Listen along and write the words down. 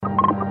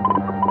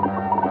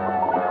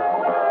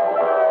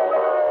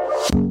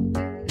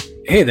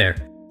Hey there,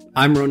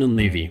 I'm Ronan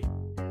Levy.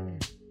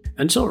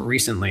 Until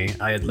recently,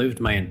 I had lived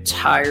my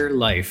entire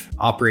life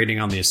operating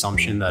on the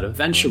assumption that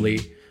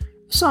eventually,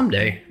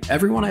 someday,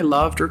 everyone I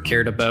loved or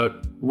cared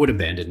about would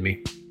abandon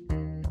me.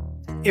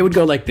 It would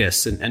go like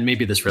this, and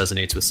maybe this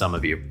resonates with some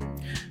of you.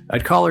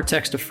 I'd call or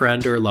text a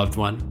friend or a loved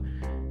one,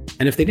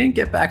 and if they didn't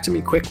get back to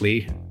me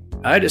quickly,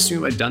 I'd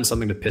assume I'd done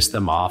something to piss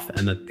them off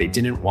and that they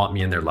didn't want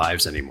me in their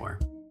lives anymore.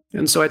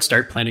 And so I'd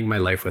start planning my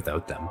life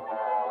without them.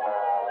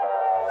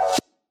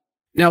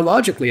 Now,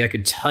 logically, I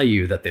could tell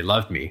you that they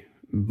loved me,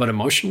 but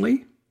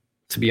emotionally,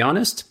 to be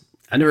honest,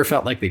 I never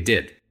felt like they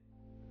did.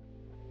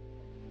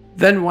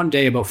 Then one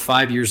day, about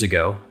 5 years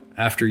ago,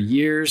 after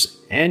years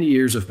and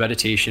years of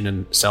meditation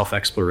and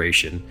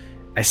self-exploration,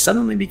 I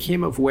suddenly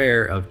became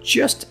aware of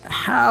just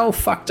how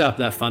fucked up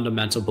that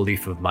fundamental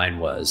belief of mine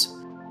was.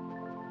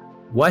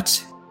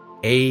 What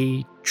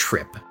a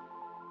trip.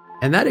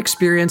 And that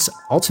experience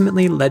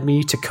ultimately led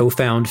me to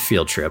co-found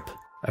Field Trip,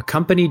 a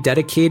company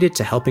dedicated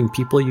to helping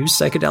people use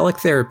psychedelic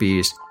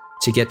therapies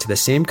to get to the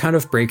same kind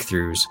of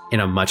breakthroughs in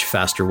a much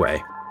faster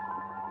way.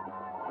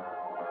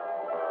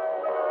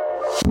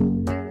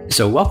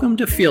 So welcome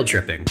to Field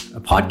Tripping,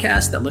 a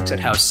podcast that looks at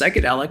how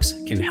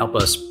psychedelics can help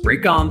us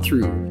break on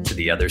through to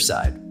the other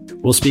side.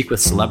 We'll speak with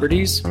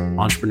celebrities,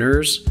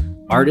 entrepreneurs,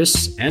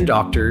 artists, and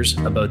doctors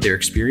about their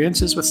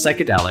experiences with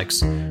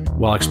psychedelics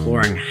while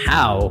exploring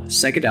how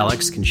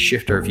psychedelics can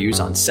shift our views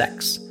on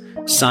sex,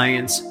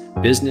 science,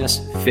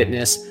 business,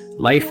 fitness,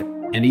 life,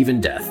 and even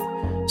death.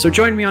 So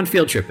join me on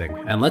Field Tripping,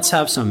 and let's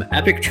have some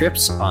epic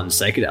trips on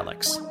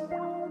psychedelics.